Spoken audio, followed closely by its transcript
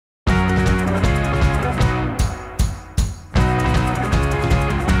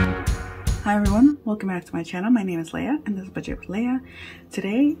Hi everyone, welcome back to my channel. My name is Leia and this is Budget with Leia.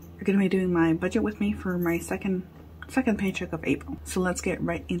 Today you're going to be doing my budget with me for my second paycheck of April. So let's get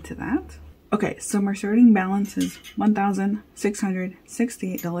right into that. Okay, so my starting balance is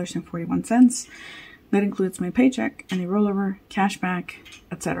 $1,668.41. That includes my paycheck, any rollover, cashback,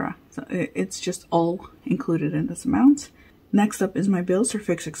 etc. So it's just all included in this amount. Next up is my bills or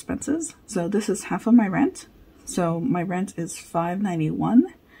fixed expenses. So this is half of my rent. So my rent is $591.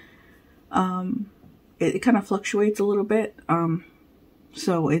 It kind of fluctuates a little bit.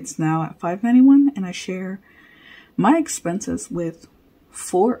 So it's now at $591, and I share my expenses with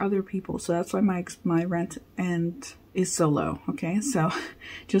 4 other people. So that's why my rent is so low. Okay, so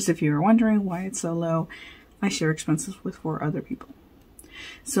just if you were wondering why it's so low, I share expenses with 4 other people.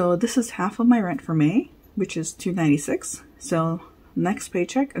 So this is half of my rent for May, which is $296. So next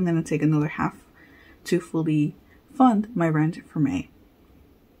paycheck, I'm going to take another half to fully fund my rent for May.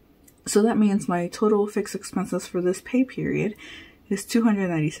 So that means my total fixed expenses for this pay period is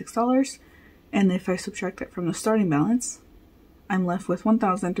 $296. And if I subtract it from the starting balance, I'm left with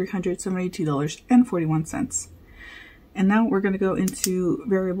 $1,372.41. And now we're going to go into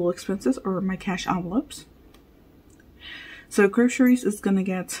variable expenses, or my cash envelopes. So groceries is going to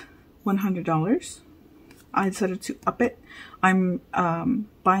get $100. I decided to up it. I'm buying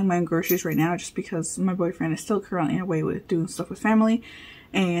my own groceries right now just because my boyfriend is still currently away with doing stuff with family.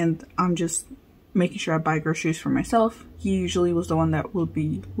 And I'm just making sure I buy groceries for myself. He usually was the one that would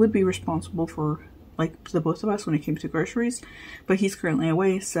be responsible for like the both of us when it came to groceries, but he's currently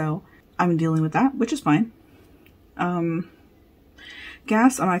away, so I'm dealing with that, which is fine. Gas,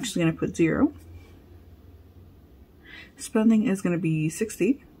 I'm actually going to put 0. Spending is going to be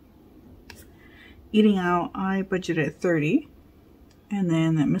 60. Eating out, I budgeted 30, and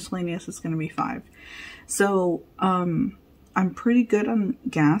then miscellaneous is going to be 5. So I'm pretty good on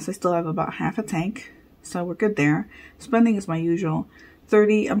gas. I still have about half a tank, so we're good there. Spending is my usual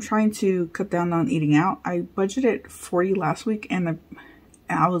 30. I'm trying to cut down on eating out. I budgeted 40 last week, and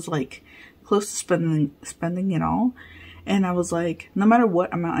I was like close to spending it all. And I was like, no matter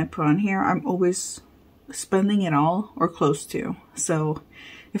what amount I put on here, I'm always spending it all or close to. So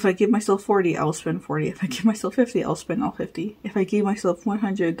if I give myself 40, I'll spend 40. If I give myself 50, I'll spend all 50. If I gave myself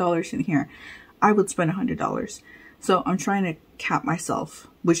 $100 in here, I would spend $100. So I'm trying to cap myself,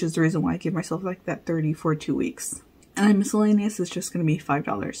 which is the reason why I give myself like that 30 for 2 weeks. And then miscellaneous is just going to be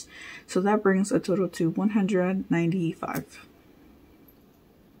 $5. So that brings a total to $195.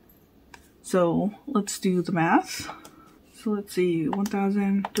 So let's do the math. So let's see,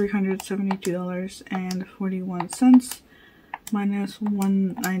 $1,372.41 minus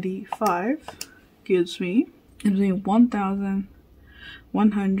 $195 gives me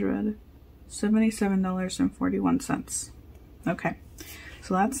 $1,177.41. Okay,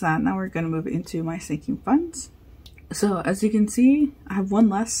 so that's that. Now we're going to move into my sinking funds. So as you can see, I have one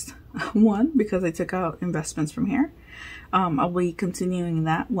less one because I took out investments from here. I'll be continuing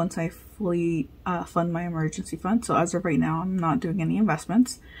that once I fully fund my emergency fund. So as of right now, I'm not doing any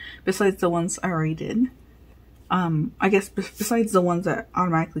investments besides the ones I already did. I guess besides the ones that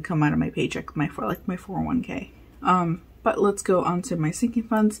automatically come out of my paycheck, my 401k. But let's go on to my sinking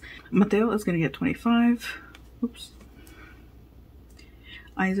funds. Mateo is going to get 25. Oops.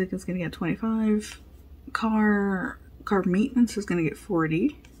 Isaac is going to get 25. Car maintenance is going to get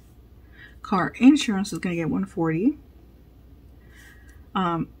 40. Car insurance is going to get 140.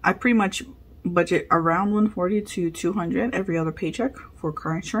 I pretty much budget around 140 to 200 every other paycheck for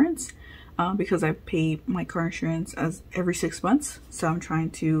car insurance because I pay my car insurance as every 6 months. So I'm trying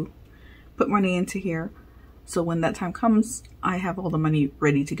to put money into here, so when that time comes, I have all the money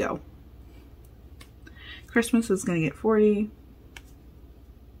ready to go. Christmas is going to get 40.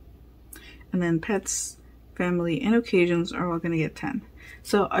 And then pets, family, and occasions are all going to get 10.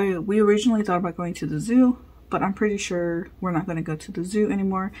 So we originally thought about going to the zoo, but I'm pretty sure we're not going to go to the zoo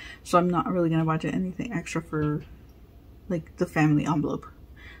anymore. So I'm not really going to budget anything extra for like the family envelope.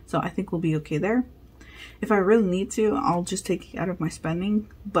 So I think we'll be okay there. If I really need to, I'll just take it out of my spending,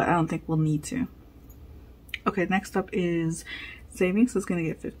 but I don't think we'll need to. Okay, next up is savings is going to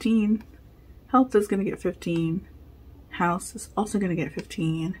get 15. Health is going to get 15. House is also going to get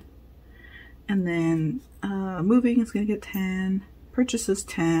 15. And then moving is going to get 10. Purchases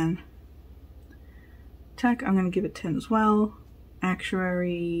 10. Tech, I'm going to give it 10 as well.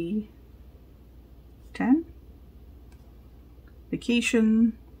 Actuary 10.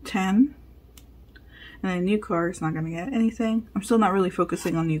 Vacation 10. And then new car is not going to get anything. I'm still not really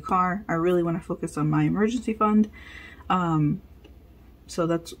focusing on new car. I really want to focus on my emergency fund. So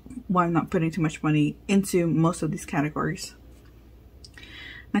that's why I'm not putting too much money into most of these categories.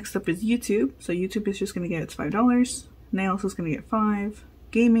 Next up is YouTube. So YouTube is just going to get its $5. Nails is going to get $5.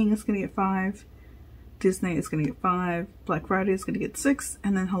 Gaming is going to get $5. Disney is going to get $5. Black Friday is going to get $6.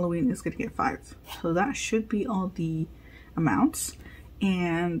 And then Halloween is going to get $5. So that should be all the amounts.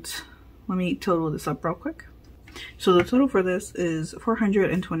 And let me total this up real quick. So the total for this is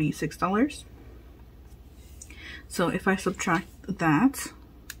 $426. So if I subtract that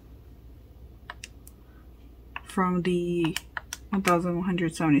from the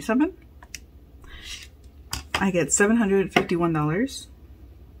 1,177, I get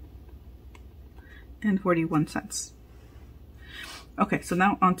 $751.41. Okay, so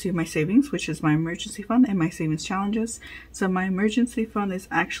now onto my savings, which is my emergency fund and my savings challenges. So my emergency fund is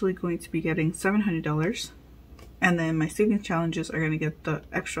actually going to be getting $700, and then my savings challenges are going to get the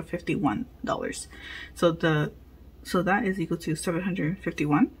extra $51. So that is equal to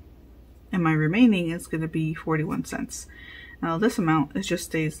 $751, and my remaining is going to be 41 cents. Now this amount, it just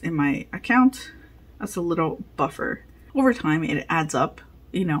stays in my account. That's a little buffer. Over time, it adds up,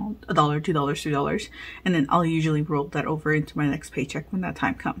 you know, $1, $2, $3, and then I'll usually roll that over into my next paycheck when that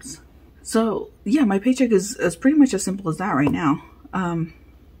time comes. So yeah, my paycheck is pretty much as simple as that right now.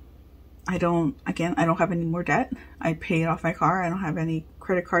 I don't have any more debt. I paid off my car. I don't have any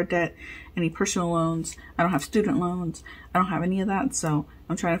credit card debt, any personal loans. I don't have student loans. I don't have any of that. So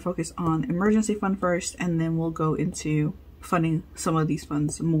I'm trying to focus on emergency fund first, and then we'll go into funding some of these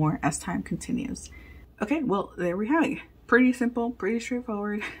funds more as time continues. Okay, well, there we have it. Pretty simple, pretty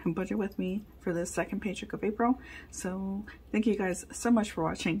straightforward. Budget with me for the second paycheck of April. So thank you guys so much for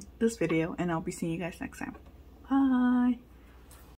watching this video, and I'll be seeing you guys next time. Bye.